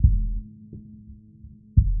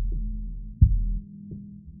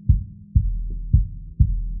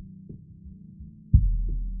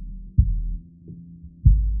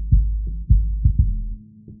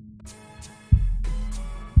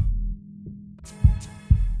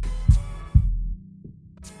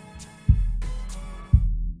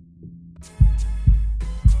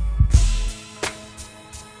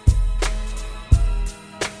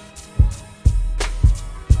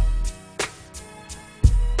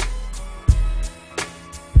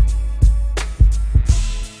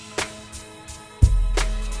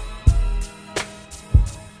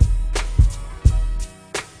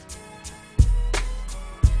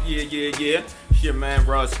Yeah. It's your man,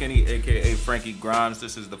 Raw Skinny, a.k.a. Frankie Grimes.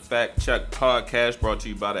 This is the Fact Check Podcast brought to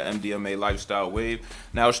you by the MDMA Lifestyle Wave.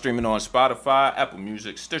 Now streaming on Spotify, Apple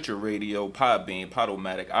Music, Stitcher Radio, Podbean,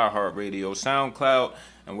 Podomatic, iHeartRadio, SoundCloud,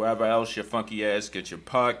 and wherever else your funky ass get your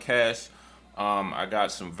podcasts. I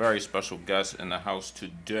got some very special guests in the house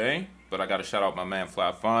today, but I got to shout out my man,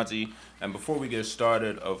 Fly Fonzie. And before we get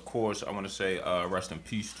started, of course, I want to say rest in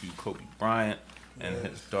peace to Kobe Bryant and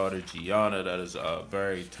his daughter Gianna. That is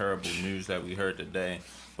very terrible news that we heard today,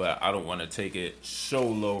 but I don't want to take it so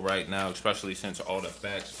low right now, especially since all the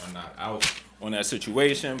facts are not out on that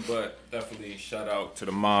situation. But definitely shout out to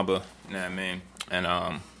the Mamba, you know what I mean?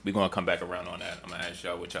 And we're going to come back around on that. I'm going to ask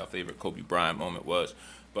y'all what y'all favorite Kobe Bryant moment was.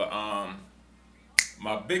 But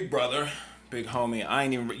my big brother, big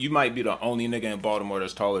homie, you might be the only nigga in Baltimore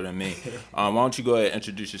that's taller than me. Why don't you go ahead and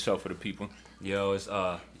introduce yourself for the people? Yo, it's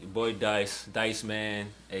your boy Dice Man,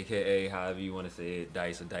 a.k.a. however you want to say it,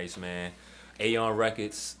 Dice Man. Aeon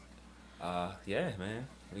Records. Yeah, man.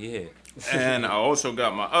 We here. And I also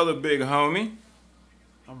got my other big homie.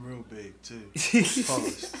 I'm real big, too.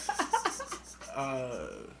 Pause.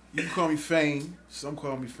 You can call me Fame. Some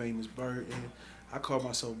call me Famous Bird. And I call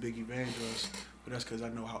myself Big Evangelist, but that's because I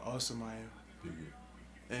know how awesome I am.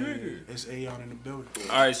 And it's Aeon in the building.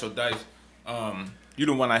 All right, so Dice, you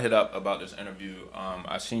the one I hit up about this interview.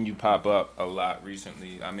 I seen you pop up a lot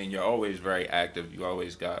recently. I mean, you're always very active. You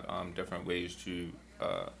always got different ways to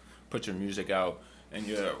put your music out, and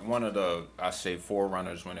you're one of the, I say,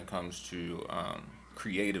 forerunners when it comes to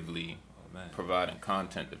creatively providing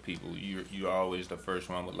content to people. You're always the first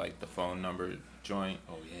one with like the phone number joint.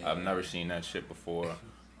 Oh yeah. I've never seen that shit before.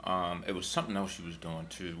 It was something else you was doing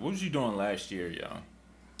too. What was you doing last year, y'all?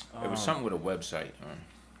 It was something with a website.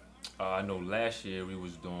 I know last year we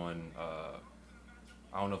was doing,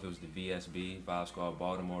 I don't know if it was the VSB, Vibe Squad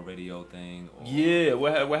Baltimore radio thing. Or, Yeah,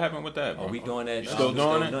 what happened with that? Are we doing that? You still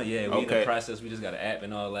doing it? Yeah, we in Okay. the process. We just got an app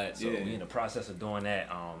and all that, so Yeah. we in the process of doing that.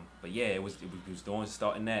 But yeah, it was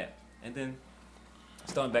starting that, and then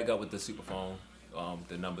starting back up with the Superphone,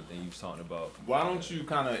 the number thing you was talking about. Why don't you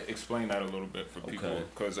kind of explain that a little bit for people? Okay.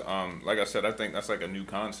 Because, like I said, I think that's like a new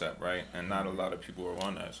concept, right? And not a lot of people are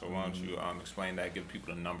on that. So why don't you explain that, give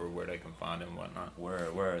people the number where they can find it and whatnot.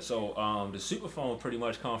 Word. So the Superphone pretty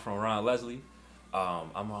much come from Ron Leslie. I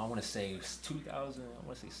want to say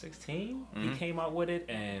 2016. He came out with it,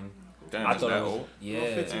 and Damn, I is thought that it was old?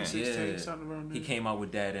 15, 16, yeah. something around there. He came out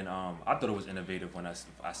with that, and I thought it was innovative when I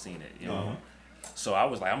seen it, you know. So I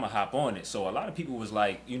was like, I'm gonna hop on it. So a lot of people was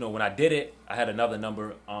like, you know, when I did it, I had another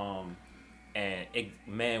number, and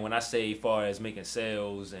when I say far as making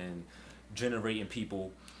sales and generating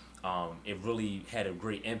people, it really had a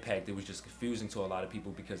great impact. It was just confusing to a lot of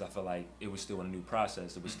people because I felt like it was still a new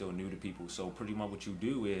process. It was still new to people. So pretty much what you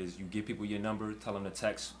do is you give people your number, tell them to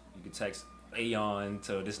text. You can text Aeon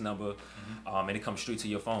to this number, and it comes straight to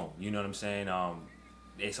your phone. You know what I'm saying?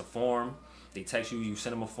 It's a form. They text you, you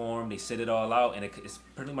send them a form, they set it all out, and it's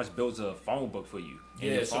pretty much builds a phone book for you.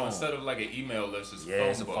 Yeah, so instead of like an email list,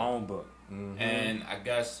 it's a phone book. And I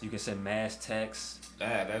guess You can send mass texts.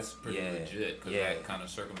 that's pretty legit because Yeah. that kind of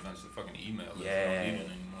circumvents the fucking email list. Yeah. You don't need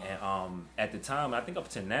it anymore. And at the time, I think up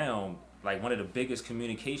to now, like one of the biggest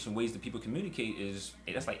communication ways that people communicate is,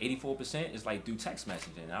 that's like 84% is like through text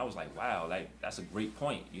messaging. And I was like, wow, like that's a great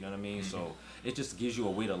point. You know what I mean? So it just gives you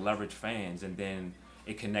a way to leverage fans, and then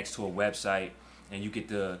it connects to a website, and you get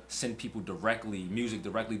to send people music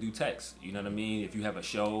directly through text. You know what I mean? If you have a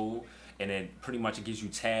show, and then pretty much it gives you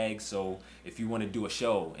tags. So if you want to do a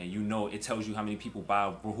show, and you know, it tells you how many people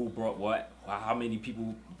who brought what, how many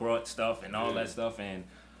people brought stuff, and all that stuff, and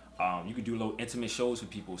you can do little intimate shows for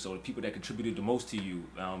people. So the people that contributed the most to you,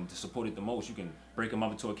 to support it the most, you can break them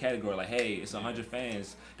up into a category. Like, hey, it's 100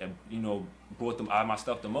 fans that, you know, brought them my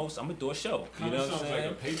stuff the most. I'm gonna do a show. You know what I'm saying?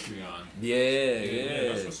 Like a Patreon.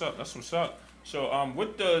 Yeah. That's what's up. So,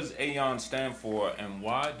 what does Aeon stand for, and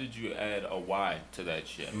why did you add a Y to that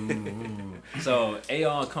shit? So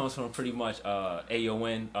Aeon comes from pretty much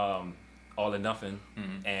AON, all or nothing,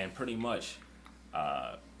 and pretty much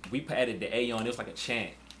we added the Aeon. It was like a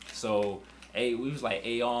chant. So we was like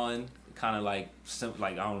Aeon, kind of like I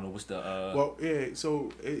don't know what's the. Well, yeah.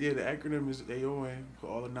 So the acronym is AON for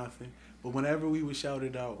all or nothing. But whenever we would shout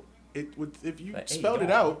it out, if you like spelled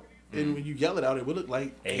it out. And when you yell it out, it would look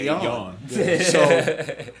like Aeon. Yeah.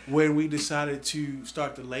 So when we decided to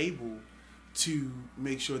start the label to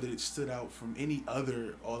make sure that it stood out from any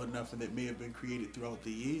other all or nothing that may have been created throughout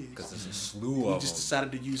the years, Because it's a slew we of just them.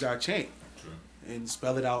 decided to use our chant. True. and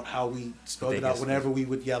spell it out how we spelled it They out can whenever we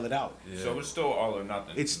would yell it out. Yeah. So it's still all or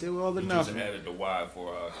nothing. It's still all or you nothing. just added the Y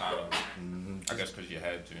for kind of, I guess, because you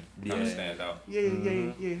had to kind of stand out. Yeah.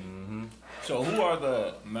 Mm-hmm. So who are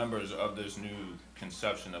the members of this new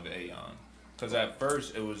conception of Aeon? Because at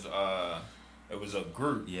first it was a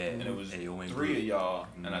group, and it was AON 3 group. of y'all,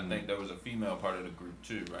 and I think there was a female part of the group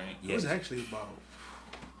too, right? It was actually about.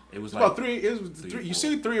 It was about 3. It was 3. You 4.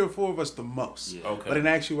 see 3 or 4 of us the most. Yeah. Okay. But in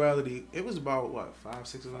actuality, it was about what 5,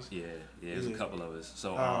 6 of us. Yeah, it was a couple of us.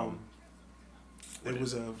 So it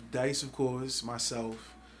was Dice, of course,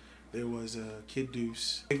 myself. There was Kid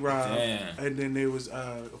Deuce, Big Rob, and then there was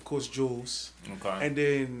of course Jules. Okay. And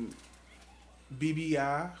then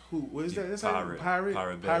BBI, who what is that? That's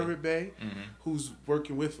Pirate Bay, who's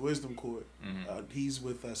working with Wisdom Court. He's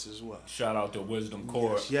with us as well. Shout out to Wisdom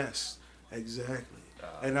Court. Yes, exactly.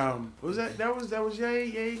 And what was that? That was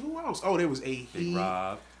Yay. Who else? Oh, there was A Heat. Big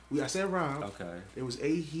Rob. I said Rob. Okay. There was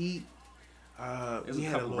A Heat. Was We a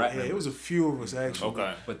had a couple little. rap It was a members. few of us actually.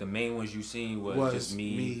 Okay. But the main ones you seen was just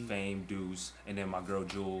me, Fame, Deuce, and then my girl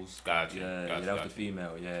Jules. Gotcha. Yeah, that was the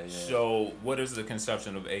female. Yeah. So what is the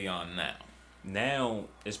conception of Aeon now? Now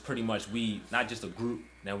it's pretty much we not just a group.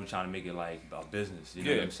 Now we're trying to make it like a business. You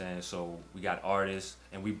know what I'm saying? So we got artists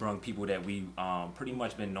and we brung people that we pretty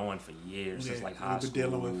much been knowing for years since like high school. We've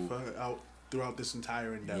been dealing with out throughout this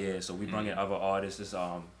entire endeavor. Yeah, so we brung in other artists. It's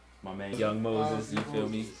my man Young Moses. You feel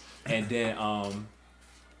me? And then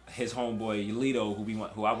his homeboy Lito,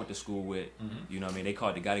 who I went to school with. You know what I mean? They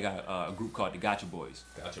got a group called the Gotcha Boys.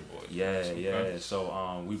 Gotcha Boys. Yeah.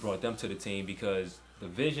 So we brought them to the team because the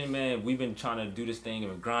vision, man, we've been trying to do this thing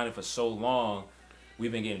and been grinding for so long.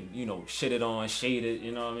 We've been getting, shitted on, shaded,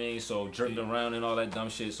 you know what I mean? So jerked around and all that dumb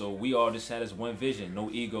shit. So we all just had this one vision, no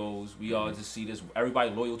egos. We all just see this, everybody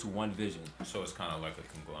loyal to one vision. So it's kind of like a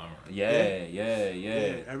conglomerate.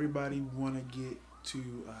 Yeah. Everybody want to get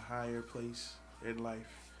to a higher place in life.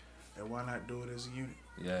 And why not do it as a unit?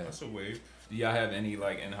 Yeah. That's a wave. Do y'all have any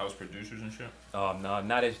like in-house producers and shit? No,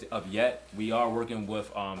 not as of yet. We are working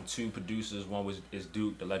with 2 producers. One is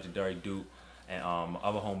Duke, the legendary Duke, and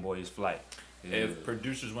other homeboy is Flight. Yeah. If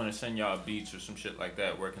producers want to send y'all beats or some shit like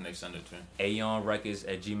that, where can they send it to?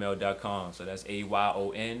 AyonRecords@gmail.com. So that's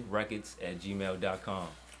AYON Records@gmail.com.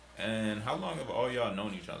 And how long have all y'all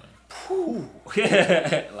known each other?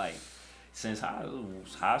 Like since high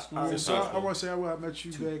school. I want to say I met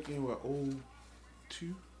you back in what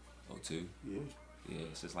 02? 02. Yeah,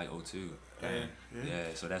 since like 02.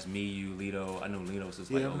 Yeah. So that's me, you, Lito. I knew Lito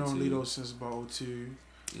since like 02. Yeah, I've known Lito since about 02.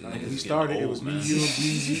 Yeah, we started, it was me, you, and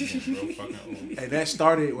Beezy. And that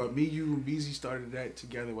started, me, you, and Beezy started that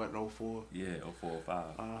together, 04? Yeah, 04, 05.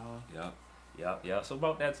 Yep. So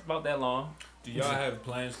about that long. Do y'all have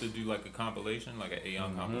plans to do like a compilation, like an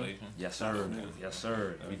Aeon compilation? Yes, sir.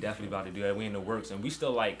 We definitely about to do that. We in the works, and we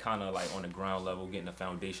still like kind of like on the ground level, getting the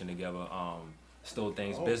foundation together. Still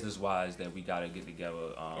things business wise that we gotta get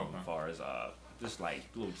together. As far as just like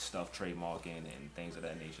little stuff, trademarking and things of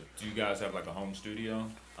that nature. Do you guys have like a home studio?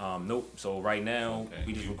 Nope. So right now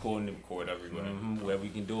we just record everywhere, wherever we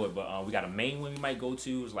can do it. But we got a main one we might go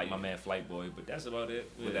to. It's like my man Flight Boy, but that's about it.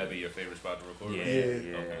 Would that be your favorite spot to record?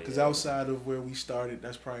 Yeah. Because outside of where we started,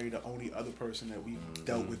 that's probably the only other person that we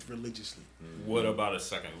dealt with religiously. What about a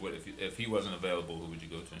second? What if he wasn't available? Who would you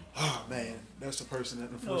go to? Oh man, that's the person that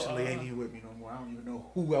unfortunately ain't even with me no more. I don't even know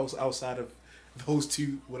who else outside of those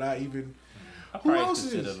 2 would I even. Who else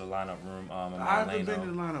is? The lineup room. I haven't been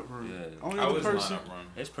in the lineup room. Yeah. Only I other was person. lineup room.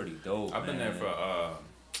 It's pretty dope. I've been there for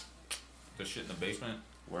the shit in the basement.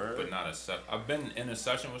 Word. But not I've been in a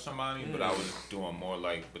session with somebody, but I was doing more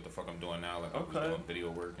like what the fuck I'm doing now. Like I was doing video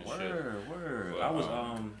work and shit. Word. But, I was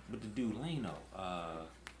with the dude Leno. A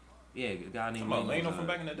guy named Leno from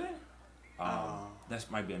back in the day.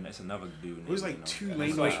 That's another dude. It was like 2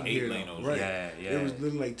 Lenos Lenos from 8 here. Lenos. Right. Yeah. It was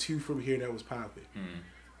literally like 2 from here that was popping.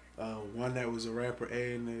 One that was a rapper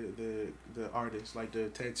and the artist, like the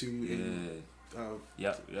tattoo.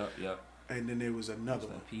 Yep. And then there was another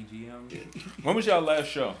one. PGM. When was y'all last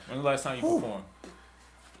show? When was the last time you performed?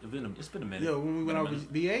 It's been a minute. Yo, when we went out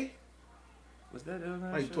with BA? Was that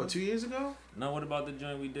like what, 2 years ago? No, what about the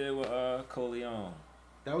joint we did with Coleon?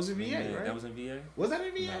 That was in VA, right? That was in VA? Was that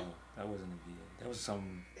in VA? No, that wasn't in VA. That was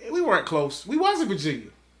some. We weren't close. We was in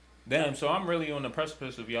Virginia. Damn, so I'm really on the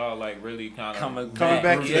precipice of y'all like really kind of coming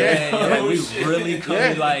back. Yeah, we really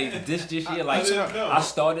coming like this year. Like I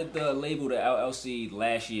started the label, the LLC,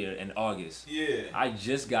 last year in August. Yeah. I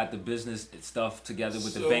just got the business stuff together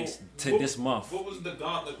with the banks this month. What was the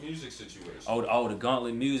Gauntlet music situation? Oh, the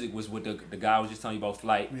Gauntlet music was with the guy I was just telling you about,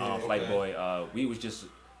 Flight Boy. We was just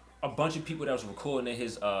a bunch of people that was recording in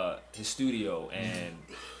his studio, and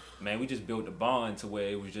man, we just built a bond to where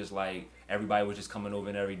it was just like everybody was just coming over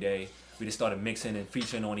in every day. We just started mixing and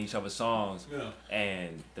featuring on each other's songs,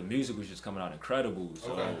 and the music was just coming out incredible.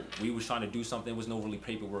 So we was trying to do something. There was no really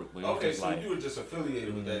paperwork, but it was just so like, you were just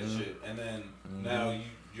affiliated with that shit, and then now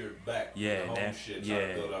you're back with your own shit, trying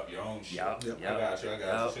to build up your own shit. I got you.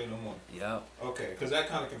 Say no more. Okay, because that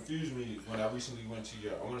kind of confused me when I recently went to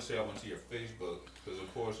your, I went to your Facebook, because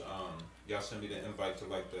of course, y'all sent me the invite to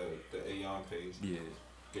like the Aeon page. Yeah.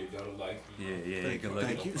 Gave y'all a like.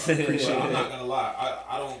 Thank you. Appreciate it. I'm not gonna lie.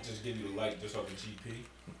 I don't just give you a like just off the GP.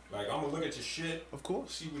 Like, I'm gonna look at your shit. Of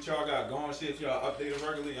course. See what y'all got going. See if y'all updated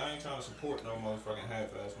regularly. I ain't trying to support no motherfucking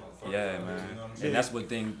half-ass motherfucker. Yeah, man. You know what I'm saying? And that's what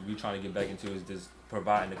thing we trying to get back into is just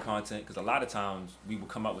providing the content. Because a lot of times we would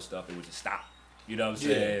come up with stuff, it would just stop. You know what I'm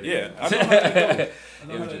saying? Yeah. I know how that goes.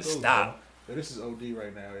 It would just stop. So this is OD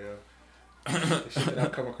right now, yo. The shit that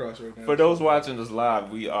I've come across right now. For those watching this live,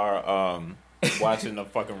 we are watching the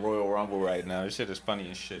fucking Royal Rumble right now. This shit is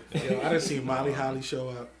funny as shit. Yo, I done seen Molly Holly show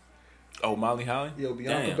up. Oh, Molly Holly? Yo,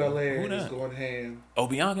 Bianca Belair is going ham. Oh,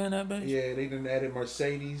 Bianca in that bitch? Yeah, they done added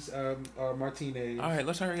Mercedes Martinez. All right,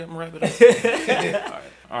 let's hurry up and wrap it up.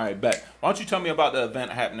 All right, bet. Why don't you tell me about the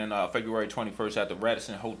event happening February 21st at the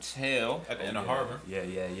Radisson Hotel at the Inner Harbor?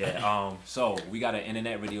 Yeah. So we got an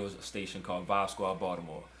internet radio station called Vibe Squad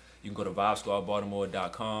Baltimore. You can go to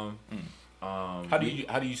vibesquadbaltimore.com. How do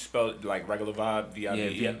you spell it, like regular vibe?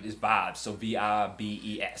 V-I-B-E? Yeah, it's Vibes. So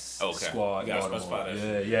VIBES. Okay. Squad. You gotta specify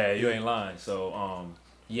that. Yeah, you ain't lying. So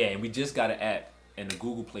and we just got an app in the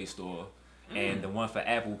Google Play Store, and the one for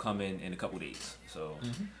Apple come in a couple days. So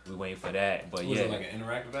we waiting for that. But Was it like an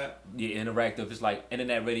interactive app? Yeah, interactive. It's like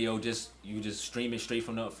internet radio. You just stream it straight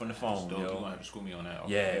from the phone. Yo, you gonna have to school me on that.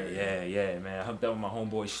 Yeah, man. I hooked up with my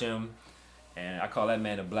homeboy Shim. And I call that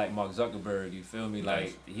man the Black Mark Zuckerberg, you feel me?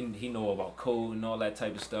 Nice. Like, he know about code and all that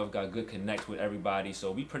type of stuff, got good connects with everybody.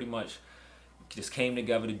 So we pretty much just came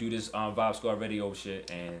together to do this Vibe Squad radio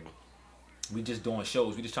shit, and we just doing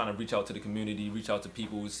shows. We just trying to reach out to the community, reach out to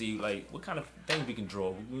people, see like what kind of things we can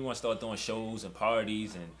draw. We want to start doing shows and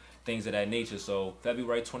parties and things of that nature. So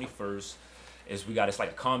February 21st it's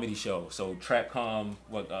like a comedy show. So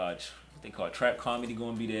what they call it, Trap Comedy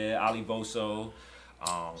gonna be there, Ali Voso.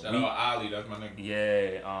 Shout out Ali, that's my nigga.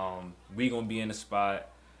 Yeah, we gonna be in the spot.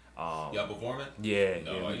 Y'all performing? Yeah,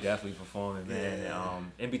 we definitely performing, man. Yeah.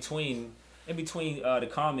 In between the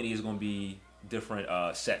comedy is gonna be different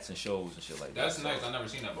sets and shows and shit like that. That's nice. I've never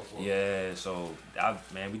seen that before. Yeah, so I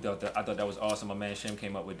thought that was awesome. My man Shim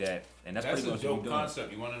came up with that, and that's pretty a much dope what we're doing.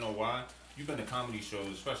 concept. You want to know why? You've been to comedy shows,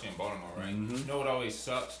 especially in Baltimore, right? You know what always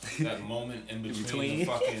sucks? That moment in between the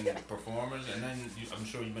fucking performers, and then I'm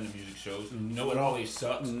sure you've been to music shows. You know what always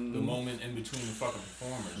sucks? The moment in between the fucking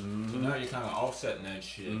performers. So now you're kind of offsetting that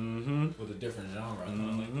shit with a different genre.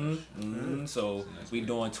 So we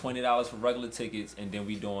doing $20 for regular tickets, and then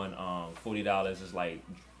we doing $40 is like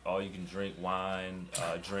all you can drink, wine,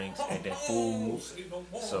 drinks, and then food.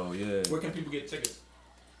 So yeah. Where can people get tickets?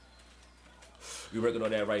 We're working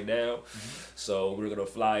on that right now. So we're gonna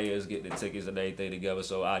flyers, get the tickets and everything together.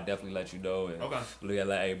 So I'll definitely let you know. And let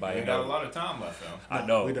everybody know. We got a lot of time left, though. I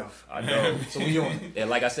know. We don't. I know. So we on. And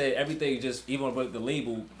like I said, everything just, even with the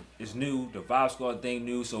label, is new. The Vibe Squad thing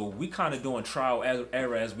new. So we kind of doing trial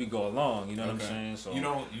error as we go along. You know what I'm saying? So you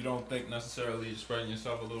don't think necessarily you're spreading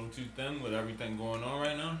yourself a little too thin with everything going on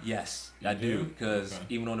right now? Yes, I do. Because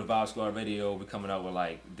even on the Vibe Squad radio, we're coming out with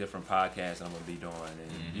like different podcasts that I'm gonna be doing,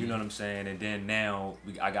 and you know what I'm saying. And then now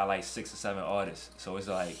I got like 6 or 7 artists. So it's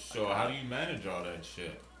like. So how do you manage all that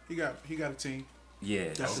shit? He got a team.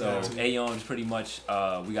 Yeah, so Aeon's pretty much,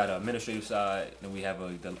 we got an administrative side, and we have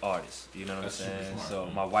the artist, you know what I'm saying? So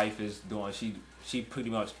my wife is doing, she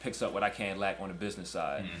pretty much picks up what I can't lack on the business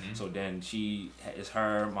side. So then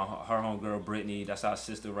her homegirl Brittany, that's our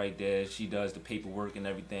sister right there, she does the paperwork and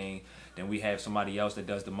everything. Then we have somebody else that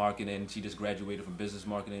does the marketing. She just graduated from business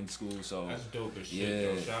marketing school, so. That's dope as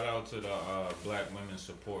shit, yo. Shout out to the black women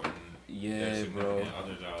supporting. Yeah, bro. And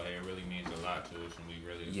others out here, it really means a lot to us, and we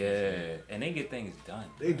really appreciate it. And they get things done.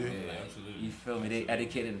 They do. Yeah, absolutely. You feel me? They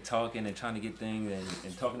educated and talking and trying to get things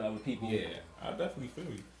and talking to other people. Yeah, I definitely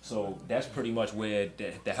feel you. So that's pretty much where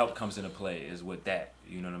the help comes into play, is with that.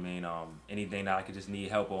 You know what I mean? Anything that I could just need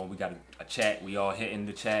help on, we got a chat. We all hit in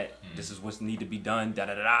the chat. This is what's need to be done. So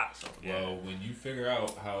Well, when you figure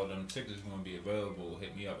out how them tickets are going to be available,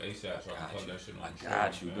 hit me up ASAP so I can plug that shit on the show. I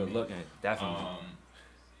got you. Good looking. Definitely.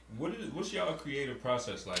 What's y'all creative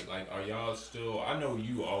process like? Like, are y'all still? I know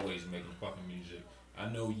you always making fucking music. I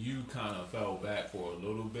know you kind of fell back for a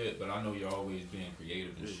little bit, but I know you're always being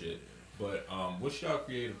creative and shit. But what's y'all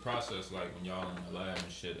creative process like when y'all in the lab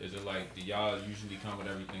and shit? Is it like, do y'all usually come with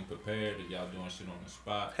everything prepared? Or y'all doing shit on the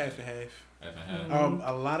spot? Half and half. Half and half.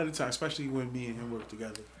 A lot of the time, especially when me and him work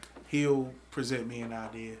together, he'll present me an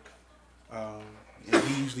idea. And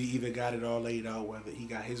he usually either got it all laid out, whether he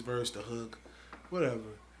got his verse, the hook,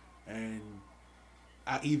 whatever. And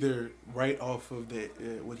I either write off of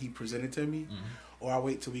what he presented to me, or I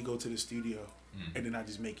wait till we go to the studio, and then I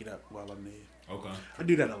just make it up while I'm there. Okay. I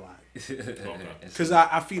do that a lot. Okay. Because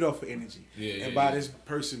I feed off of energy. Yeah, and by this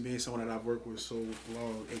person being someone that I've worked with so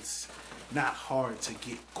long, it's not hard to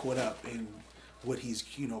get caught up in what he's,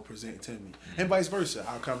 presenting to me. And vice versa.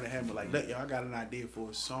 I'll come to him and like, look, yo, I got an idea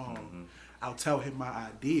for a song. I'll tell him my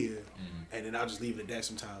idea, and then I'll just leave it at that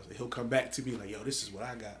sometimes. He'll come back to me like, yo, this is what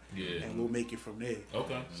I got. Yeah. And we'll make it from there.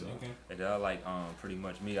 Okay. So, And I like, pretty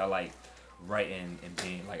much me, I like writing and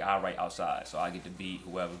being, like, I write outside. So I get the beat,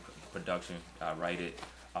 whoever, production, I write it.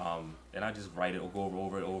 And I just write it or go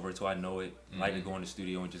over it until I know it. I like to go in the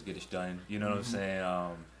studio and just get it done. You know what I'm saying?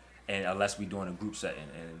 And unless we doing a group setting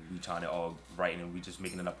and we trying to all writing and we just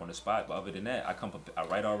making it up on the spot. But other than that, I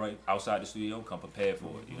write all right outside the studio, come prepared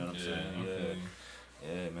for it. You know what I'm saying? Okay.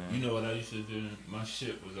 Yeah, man. You know what I used to do? My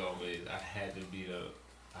shit was always, I had to be the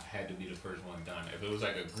first one done. If it was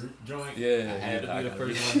like a group joint, I had to be the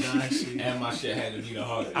first one done, and my shit had to be the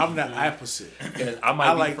hardest. I'm the opposite.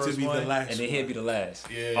 I like to be the last, and then he'll be the last.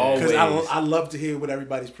 Yeah, because I love to hear what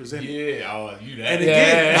everybody's presenting. Yeah, you that. And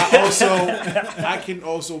again, I can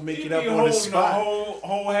also make it up on the spot. The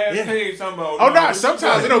whole half page talking about. Oh no,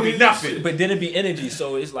 sometimes it don't be nothing. But then it be energy,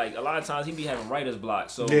 so it's like a lot of times he be having writer's block.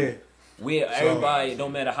 So yeah. Where everybody, no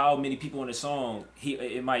matter how many people in the song,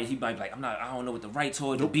 he might be like, I don't know what to write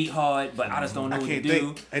to, the beat hard, but I just don't know what to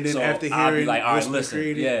do. And then so after hearing, I'll be like, all right, listen,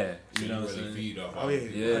 created, you know what I'm saying? Feed off. Oh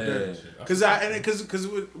yeah. Because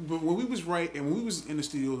when we was writing, when we was in the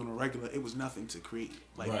studio on a regular, it was nothing to create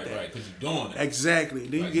like that. Right, because you're doing it. Exactly.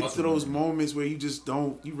 Then you get to those moments where you just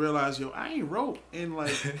don't. You realize, yo, I ain't wrote in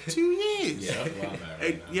like 2 years. Yeah, that's where I'm at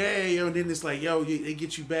right now. Yeah, yo. And then it's like, yo, they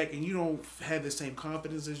get you back, and you don't have the same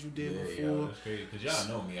confidence as you did before. Yeah, that's crazy. Because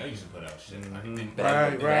y'all know me, I used to put out shit.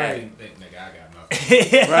 Right. Think, nigga, I got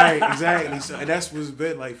nothing. Right, exactly. So and that's what's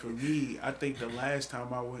been like for me. I think the last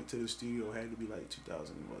time I went to the studio had to be like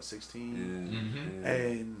 2016,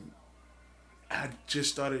 and I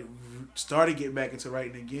just started getting back into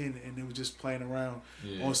writing again, and it was just playing around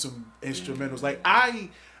on some instrumentals. Like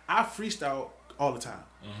I freestyle all the time,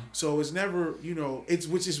 so it's never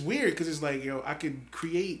which is weird because it's like I can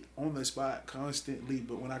create on the spot constantly,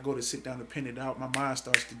 but when I go to sit down to pen it out, my mind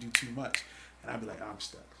starts to do too much, and I be like, I'm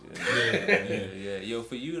stuck. Yeah. Yo,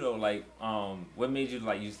 for you though, like, what made you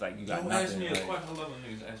like you got don't nothing? Ask me like... a question. I love when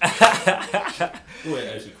niggas ask me. Go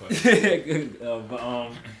ahead, ask your question. Good. But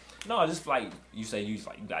no, just like you say, you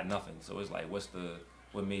got nothing. So it's like,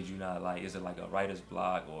 what made you not like? Is it like a writer's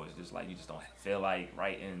block, or is it just like you just don't feel like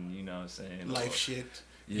writing? You know what I'm saying? Life shit.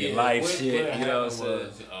 Yeah, life shit. You know what I'm saying?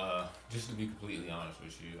 Just to be completely honest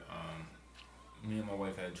with you, me and my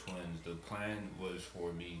wife had twins. The plan was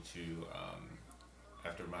for me to,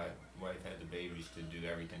 after my wife had the babies, to do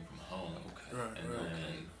everything from home. Okay. And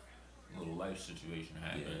then a little life situation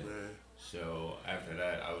happened. Yeah. So after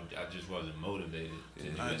that, I just wasn't motivated to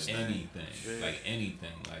do anything. Like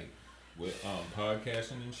anything. Like with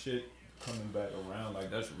podcasting and shit coming back around, like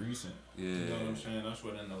that's recent. Yeah. You know what I'm saying? That's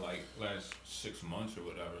within the last 6 months or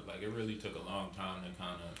whatever. Like it really took a long time to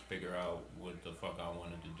kind of figure out what the fuck I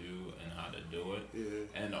wanted to do and how to do it. Yeah.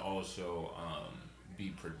 And also be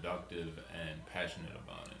productive and passionate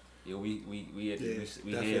about it. Yeah, we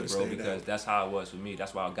here, bro, because that's how it was for me.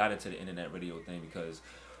 That's why I got into the internet radio thing, because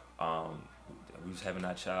we was having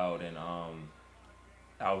our child, and I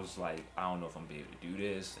was like, I don't know if I'm gonna be able to do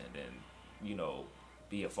this, and then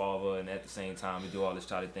be a father, and at the same time we do all this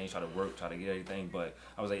try to work, try to get everything. But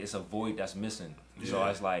I was like, it's a void that's missing. Yeah. So I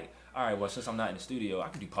was like, all right, well, since I'm not in the studio, I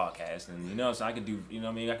can do podcasts, and so I can do,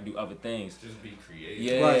 I can do other things. Just be creative.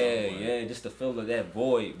 Yeah, just to fill that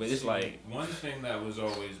void. But it's like one thing that was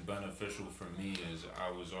always beneficial for me is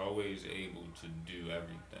I was always able to do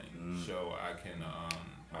everything. So I can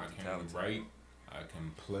write, I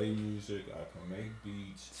can play music, I can make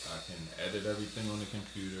beats, I can edit everything on the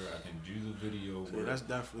computer, I can do the video work. That's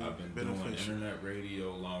definitely I've been beneficial. doing internet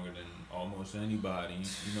radio longer than almost anybody,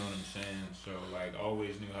 you know what I'm saying? So like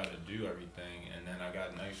always knew how to do everything, and then I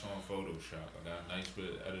got nice on Photoshop, I got nice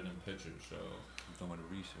with editing pictures, so doing the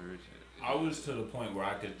research. I was to the point where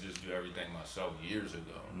I could just do everything myself years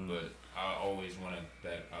ago, but I always wanted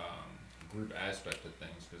that group aspect of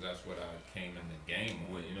things, because that's what I came in the game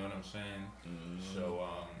with, you know what I'm saying? So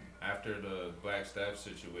after the Black Staff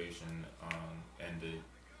situation and the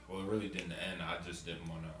Well, it really didn't end. I just didn't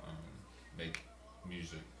want to make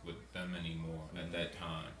music with them anymore at that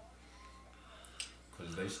time.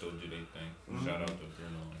 Because they still do their thing. Shout out to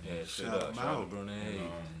Bruno. Yeah, shout out to Bruno.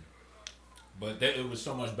 But it was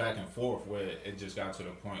so much back and forth where it just got to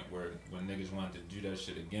the point where when niggas wanted to do that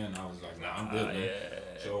shit again, I was like, nah, I'm good, man.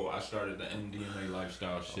 So I started the MDMA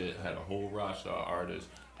lifestyle shit, had a whole roster of artists,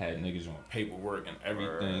 had niggas on paperwork and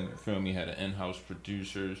everything, you feel me, had an in-house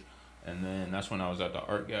producers, and then that's when I was at the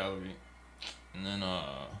art gallery, and then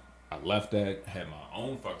I left that, had my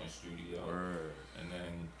own fucking studio, and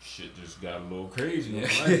then shit just got a little crazy on my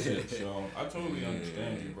shit, so I totally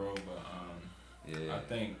understand you, bro, but I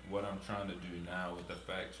think what I'm trying to do now with the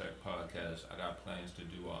Fact Check podcast, I got plans to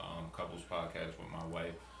do a couples podcast with my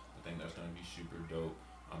wife. I think that's gonna be super dope.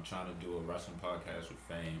 I'm trying to do a wrestling podcast with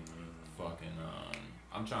Fame.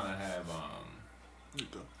 I'm trying to have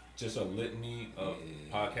just a litany of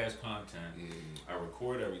podcast content. I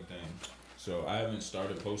record everything, so I haven't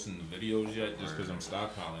started posting the videos yet, just because I'm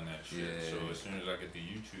stockpiling that shit. So as soon as I get the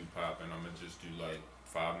YouTube popping, I'm gonna just do like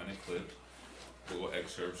 5-minute clips. Little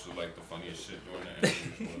excerpts of like the funniest shit during the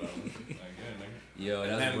interviews or whatever. Like, yeah, nigga.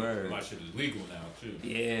 Yo, that's word. My shit is legal now too.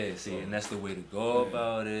 Yeah, see, and that's the way to go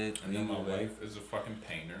about it. And then my wife is a fucking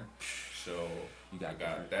painter, so I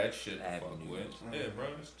got that shit to fuck with. Yeah, bro,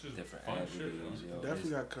 it's just different fun shit.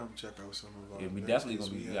 Definitely gotta come check out some of our. Yeah, we definitely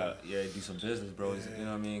gonna be do some business, bro. You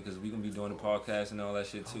know what I mean? Because we gonna be doing the podcast and all that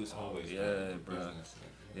shit too. So bro.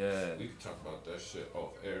 Yeah. We can talk about that shit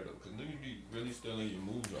off air though, because niggas be really stealing your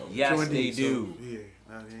moves out. Yes, they do. Yeah,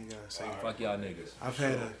 they ain't gotta say. Fuck y'all niggas.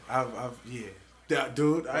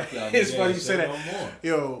 Dude, it's funny you say that.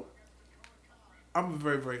 Yo, I'm a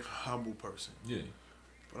very, very humble person. Yeah.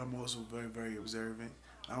 But I'm also very, very observant.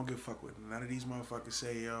 I don't give a fuck what none of these motherfuckers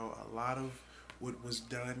say, yo. A lot of what was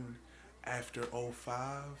done after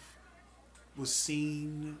 05 was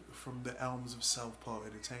seen from the elms of Southpaw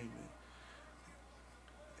Entertainment.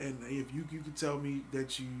 And if you can tell me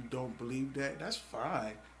that you don't believe that, that's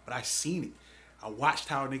fine. But I seen it. I watched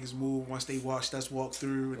how niggas move once they watched us walk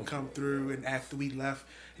through and come through, and after we left,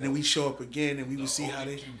 and then we show up again, and we would see how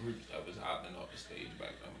they. The two groups that was hopping off the stage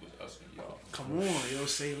back then was us and y'all. Come on, yo,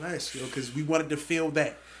 say less, yo, because we wanted to feel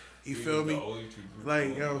that. You feel me?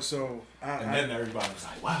 Like, yo, so then everybody was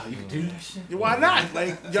like, "Wow, you can do that shit." Why not?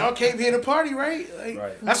 Like, y'all came here to party, right?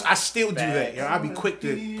 Like, that's I still do that. Yo, I'll be quick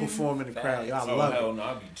to perform in the crowd. Yo, I love it. No,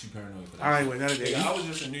 I'd be too paranoid for that. I ain't with none of that. Yeah, I was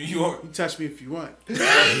just in New York. You touch me if you want.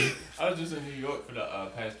 I was just in New York for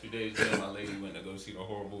the past 2 days. Me and my lady went to go see the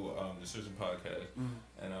Horrible Decision podcast,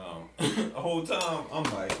 and the whole time I'm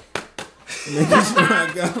like.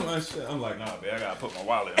 I got my shit. I'm like, nah, man, I gotta put my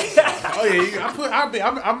wallet on. Oh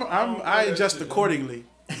yeah, I adjust accordingly.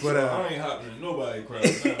 But I ain't hopping in nobody crowd.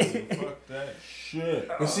 Fuck that shit.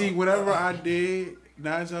 But see, whatever I did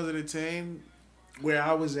 9 times out of 10, where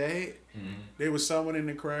I was at, there was someone in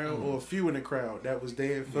the crowd or a few in the crowd that was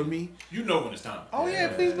there for me. You know when it's time. Oh yeah,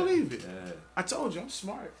 please believe it. Yeah. I told you I'm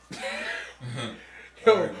smart.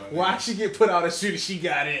 Yo, why she get put out as soon as she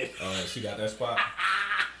got in? She got that spot.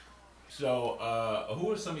 So,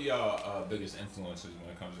 who are some of y'all biggest influences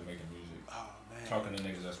when it comes to making music? Oh, man. Talking to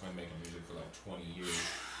niggas that's been making music for like 20 years.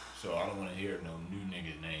 So, I don't want to hear no new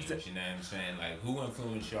niggas' names. You know what I'm saying? Like, who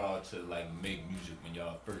influenced y'all to, like, make music when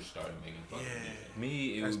y'all first started making fucking music?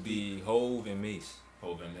 Me, it would be Hove and Mace.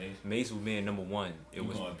 Hove and Mace? Mace was being number one. It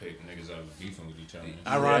was going to pick niggas that was beefing with each other.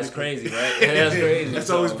 That's crazy, right? That's crazy. That's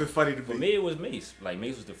always been funny to me. For me, it was Mace. Like,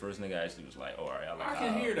 Mace was the first nigga I actually was like, oh, all right, I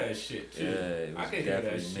can hear that shit, too. Yeah, it was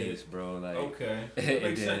definitely Mace, bro. Like, okay.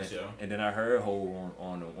 Makes sense, yo. And then I heard Hove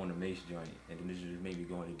on the Mace joint. And then this just made me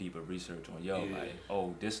go into deeper research on, like,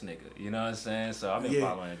 oh, this nigga. You know what I'm saying? So I've been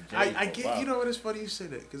following Jay I get, you know what, it's funny you say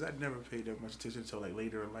that, because I never paid that much attention until, like,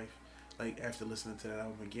 later in life. Like, after listening to that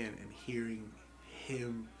album again and hearing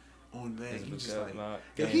him on that, he just like,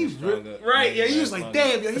 yeah, he right, yeah, he was like,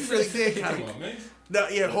 damn, yo, he really did kind of. No,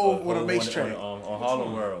 yeah, Hove on a Mace track. On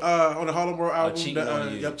Harlem World. On the Harlem World album. Cheating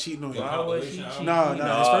on you. Cheating on you. No, his first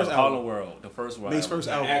album. Harlem World, the first one. Mace's first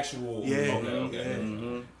album. The actual. Yeah.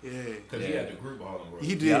 Because he had the group Harlem World.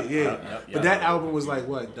 He did, yeah. But that album was like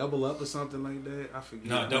what, Double Up or something like that? I forget.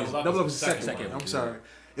 No, Double Up was the second one. I'm sorry.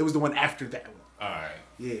 It was the one after that one. All right.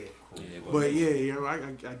 Yeah. But I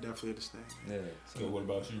definitely understand. Yeah. So what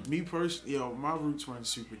about you? Me personally, my roots run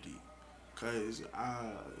super deep, cause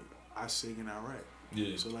I sing and I rap.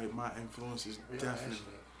 Yeah. So like my influence is definitely.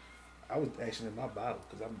 I was actually in my bottle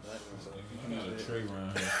because I'm black. So I got a tray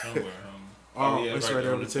around here somewhere. It's right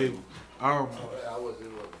there on the table.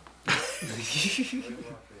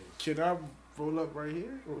 Can I roll up right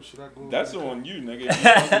here, or should I go? That's on you, nigga.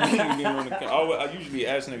 I usually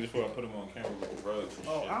ask niggas before I put them on camera with rugs.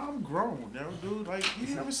 Oh, I'm grown now, dude. Like,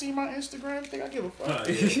 you never seen my Instagram? Think I give a fuck?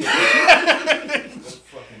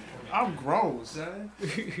 I'm grown, son.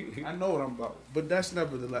 I know what I'm about. But that's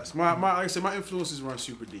nevertheless. Like I said, my influences run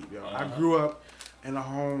super deep, yo. I grew up in a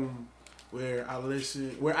home where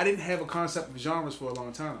I didn't have a concept of genres for a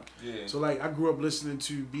long time. Yeah. So, like, I grew up listening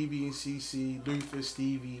to BB and CC, Luther,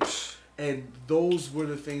 Stevie, and those were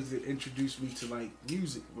the things that introduced me to, like,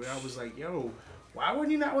 music, where I was like, yo, why would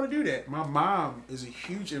you not want to do that? My mom is a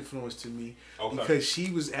huge influence to me because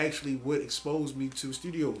she was actually what exposed me to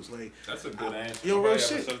studios. Like, that's a good answer. Yo, real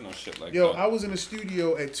shit. Says no shit like yo, that. I was in a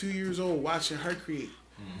studio at 2 years old watching her create.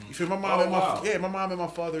 Mm-hmm. You feel my mom my mom and my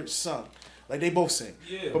father sung. Like, they both sing.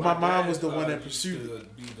 Yeah, but my mom was the one that pursued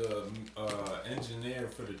it. Be the engineer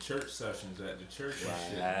for the church sessions at the church and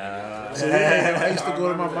shit. So I used to go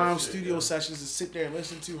to my mom's studio sessions and sit there and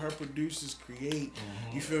listen to her producers create.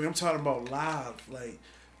 Mm-hmm. You feel me? I'm talking about live, like,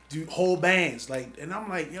 do whole bands, like, and I'm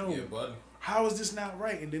like, yo, how is this not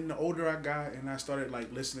right? And then the older I got and I started,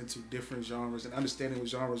 like, listening to different genres and understanding what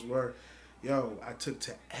genres were, yo, I took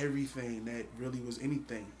to everything that really was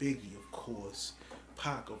anything. Biggie, of course.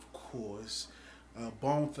 Pac, of course.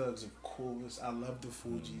 Bone Thugs, of course. I love the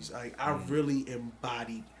Fugees. Like, I really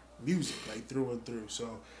embodied music, like, through and through.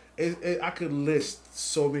 So I could list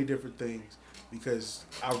so many different things because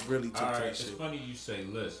I really took to that shit. It's funny you say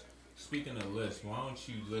list. Speaking of lists, why don't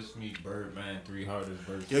you list me Birdman 3 hardest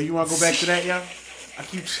verses? Yo, you want to go back to that, yo? I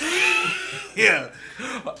keep... yeah.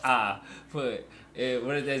 But...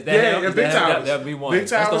 what is that? Yeah, Big Towers. That'd be one. Big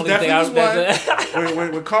Towers definitely was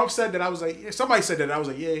one. When Comp said that, I was like, somebody said that, I was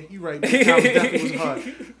like, yeah, you right. Big Towers definitely was hard.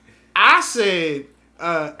 I said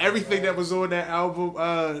everything that was on that album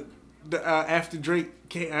after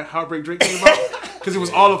Heartbreak Drake came out, because it was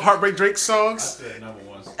all of Heartbreak Drake's songs. I said number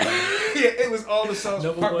one. Yeah, it was all the songs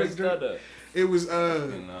from Heartbreak Drake. It was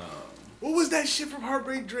what was that shit from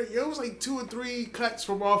Heartbreak Drake? Yo, it was like 2 or 3 cuts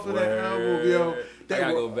from off of that album, yo. I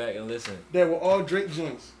gotta go back and listen. That were all Drake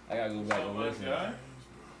joints. I gotta go back and listen. God.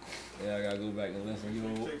 Yeah, I gotta go back and listen. You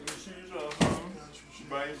know. Take your shoes off. You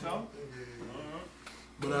by yourself?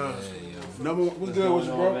 But number one, what's good with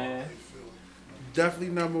you, bro? Man?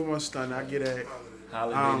 Definitely number one stun. I get that.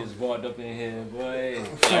 Holiday just walked up in here, boy.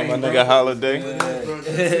 My nigga Holiday.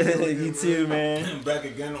 You too, man. Back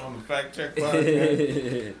again on the Fact Check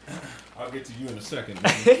podcast. I'll get to you in a second.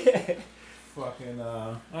 Fucking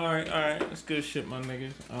all right, that's good shit, my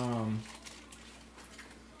niggas.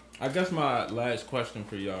 I guess my last question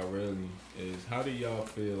for y'all really is, how do y'all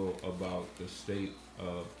feel about the state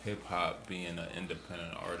of hip hop being an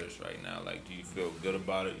independent artist right now? Like, do you feel good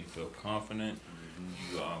about it? You feel confident?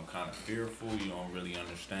 You kind of fearful? You don't really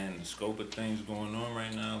understand the scope of things going on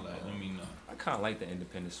right now? Like, let me know. I kind of like the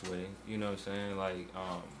independent sway. You know what I'm saying? Like,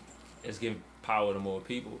 it's giving power to more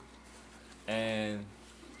people, and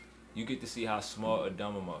you get to see how smart or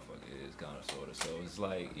dumb a motherfucker is, kind of, sort of. So it's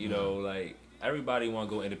like, you know, like, everybody want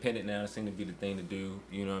to go independent now. It seems to be the thing to do.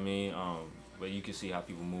 You know what I mean? But you can see how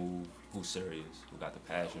people move, who's serious, who got the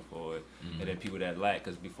passion for it, and then people that lack.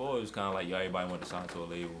 Because before it was kind of like, yo, everybody wanted to sign to a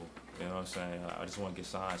label. You know what I'm saying? I just want to get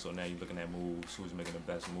signed. So now you're looking at moves, who's making the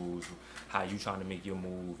best moves, how you trying to make your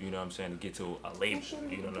move, you know what I'm saying, to get to a label,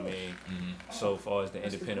 you know what I mean? So far as the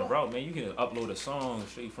independent route, man, you can upload a song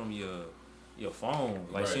straight from your phone,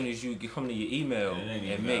 like, as soon as you come to your email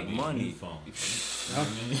and make money.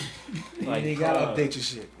 Like, you gotta update your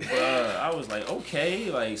shit. I was like, okay,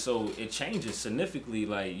 like, so it changes significantly.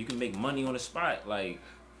 Like, you can make money on the spot, like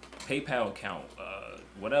PayPal account,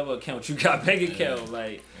 whatever account you got, bank account,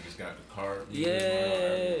 like. It's got the card.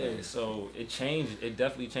 Yeah, so it changed. It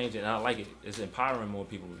definitely changed, and I like it. It's empowering more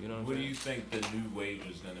people. You know what do you think the new wave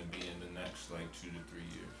is gonna be in the next like 2 to 3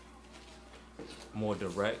 years? More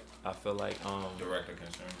direct. I feel like direct to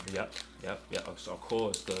consumer. Yep. So of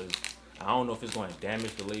course, because I don't know if it's going to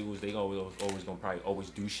damage the labels. They always gonna probably always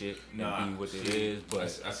do shit and be what it is.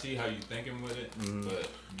 But I see how you thinking with it, but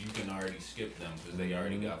you can already skip them because they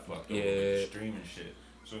already got fucked over with the streaming shit.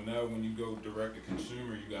 So now when you go direct to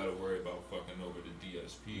consumer, you gotta worry about fucking over the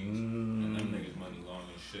DSPs and them niggas money long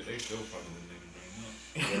as shit. They still fucking with niggas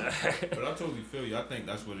right now. But I totally feel you. I think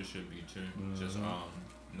that's what it should be too. Just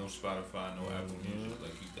no Spotify, no Apple Music.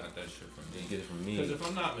 Like, you got that shit from me. You get it from me. Because if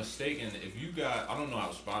I'm not mistaken, if you got, I don't know how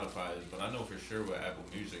Spotify is, but I know for sure with Apple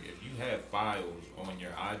Music, if you have files on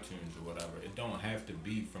your iTunes or whatever, it don't have to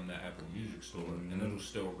be from the Apple Music store, and it'll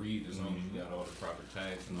still read as long as you got all the proper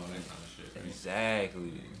tags and all that kind of shit. Right?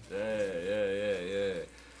 Exactly.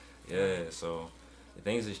 Yeah. So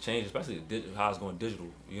things has changed, especially how it's going digital.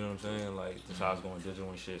 You know what I'm saying? Like just how it's going digital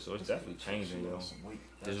and shit. So it's definitely changing, yo.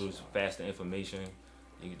 Digital is faster information.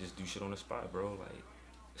 You can just do shit on the spot, bro. Like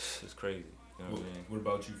it's crazy. You know what I'm saying? What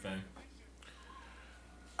about you, fam?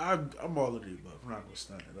 I'm all of the above. I'm not gonna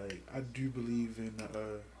stunt. Like I do believe in.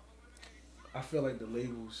 I feel like the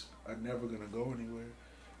labels are never gonna go anywhere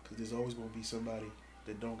because there's always gonna be somebody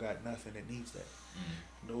that don't got nothing that needs that.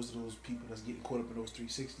 Those are those people that's getting caught up in those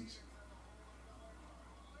 360s.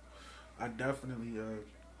 I definitely,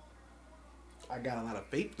 I got a lot of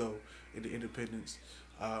faith though in the independents,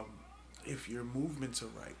 if your movements are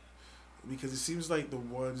right, because it seems like the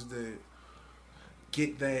ones that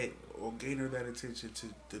get that or gainer that attention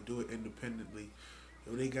to do it independently,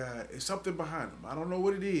 they got it's something behind them. I don't know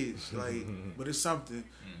what it is, like, but it's something.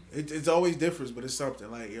 It's always different, but it's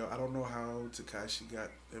something. Like I don't know how Tekashi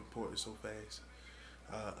got important so fast,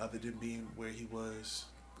 other than being where he was.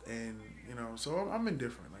 And so I'm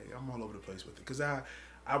indifferent. Like I'm all over the place with it because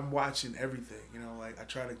I'm watching everything. Like I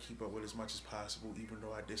try to keep up with as much as possible, even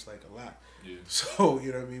though I dislike a lot. Yeah. So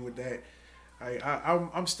you know what I mean with that.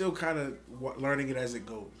 I'm still kind of learning it as it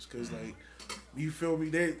goes because like you feel me.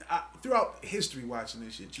 Throughout history, watching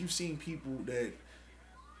this shit, you've seen people that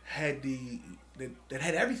had that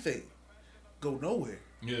had everything go nowhere.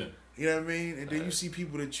 Yeah. You know what I mean? And then you see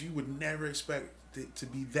people that you would never expect to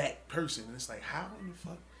be that person, and it's like how in the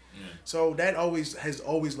fuck. Yeah. So that has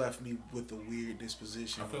always left me with a weird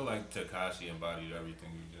disposition. I feel like Tekashi embodied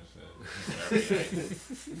everything you just said.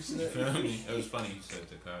 You feel me? It was funny you said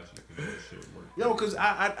Tekashi because that shit worked. Yo, because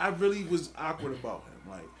I really was awkward about him.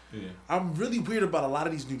 Like, yeah. I'm really weird about a lot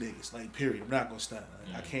of these new niggas. Like, period. I'm not gonna stand.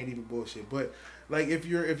 Like, I can't even bullshit. But like, if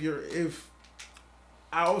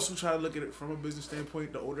I also try to look at it from a business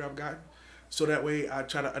standpoint. The older I've gotten, so that way I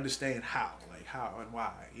try to understand how and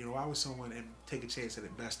why. Why would someone take a chance at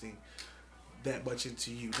investing that much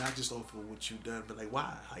into you, not just off of what you've done, but like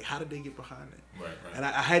why? Like how did they get behind it? Right. And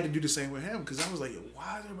I had to do the same with him because I was like,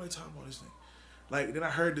 why is everybody talking about this thing? Like then I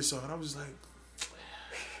heard this song and I was like,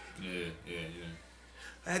 yeah.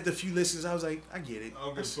 I had the few listens. I was like, I get it. I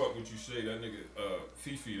don't give a fuck what you say. That nigga,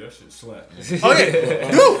 Fifi, that shit slap. Oh yeah,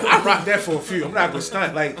 dude, I rocked that for a few. I'm not gonna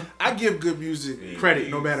stunt. Like I give good music credit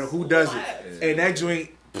no matter who does it, and that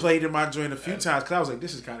joint played in my joint a few times because I was like,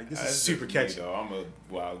 this is super catchy. I'm a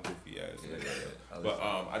wild goofy ass nigga. But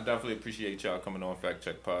I definitely appreciate y'all coming on Fact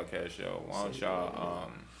Check Podcast, yo. Why don't y'all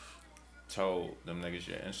tell them niggas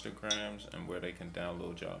your Instagrams and where they can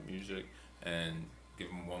download y'all music and give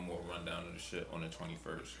them one more rundown of the shit on the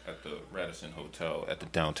 21st at the Radisson Hotel at the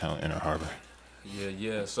downtown Inner Harbor.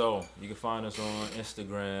 Yeah. So you can find us on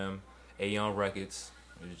Instagram, Ayon Records.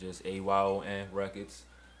 It's just AYON Records.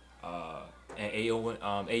 And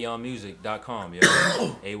AYONmusic.com, yeah.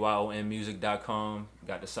 AYONmusic.com.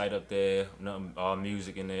 Got the site up there. All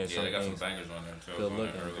music in there. Yeah, they got some bangers on there too. Good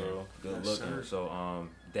looking, bro. Good looking. Sir. So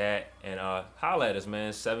that and holla at us,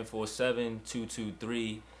 man.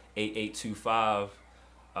 747-223-8825.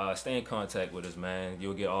 Stay in contact with us, man.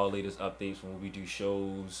 You'll get all latest updates when we do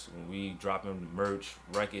shows, when we dropping merch,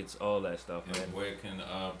 records, all that stuff, man. Where can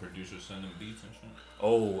producers send them beats and shit?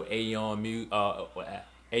 Oh,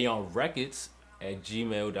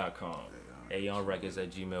 AyonRecords@gmail.com.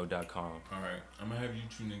 AyonRecords@gmail.com. Alright, I'm gonna have you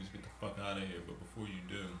two niggas get the fuck out of here, but before you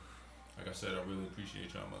do, like I said, I really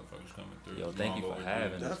appreciate y'all motherfuckers coming through. Yo, thank you for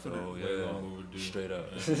having us, bro. Yeah, long overdue. Straight up.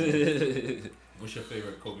 What's your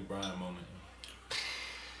favorite Kobe Bryant moment?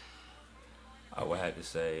 I would have to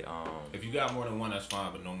say, if you got more than one, that's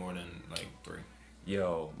fine, but no more than like 3.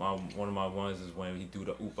 Yo, one of my ones is when he threw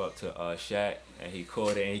the oop up to Shaq and he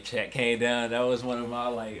caught it and Shaq came down. That was one of my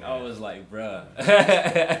I was like, bruh.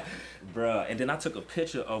 Bruh. And then I took a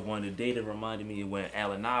picture of one today that reminded me of when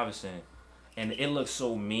Allen Iverson, and it looks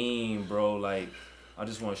so mean, bro. Like, I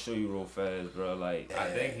just want to show you real fast, bro. Like,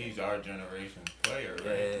 I think he's our generation's player, right?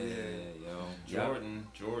 Yeah, yo.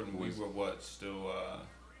 Jordan, we were still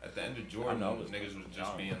at the end of Jordan, niggas was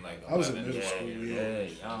just being like 11. I was in middle school, yeah.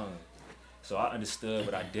 So I understood,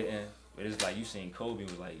 but I didn't. But it's like you seen Kobe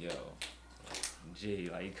was like, yo, G,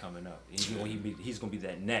 like he coming up. He's gonna be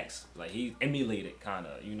that next. Like he emulated kind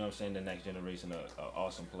of, you know what I'm saying, the next generation of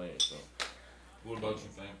awesome players. So. What about you,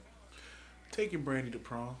 fam? Taking Brandy to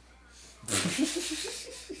prom.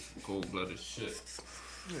 Cold-blooded shit.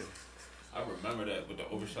 Yeah. I remember that with the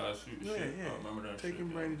oversized suit and shit. Yeah. I remember that Taking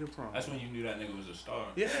shit. Brandy to prom. That's when you knew that nigga was a star.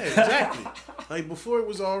 Yeah, exactly. Like, before it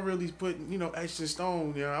was all really put, etched in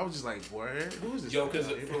stone, I was just like, word? Who is this? Yo, because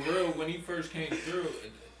for real, when he first came through,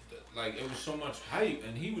 it was so much hype,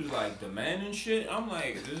 and he was, like, demanding shit. I'm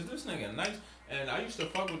like, is this nigga nice? And I used to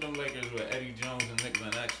fuck with them Lakers with Eddie Jones and Nick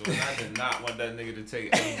Van Exel. And I did not want that nigga to take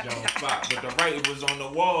Eddie Jones' spot. But the writing was on the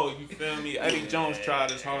wall, you feel me? Eddie Jones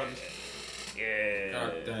tried his hardest. Yeah.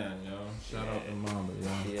 God damn, yo. Shout out to Mamba,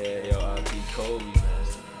 yo. Yeah, yo, R.P. Kobe,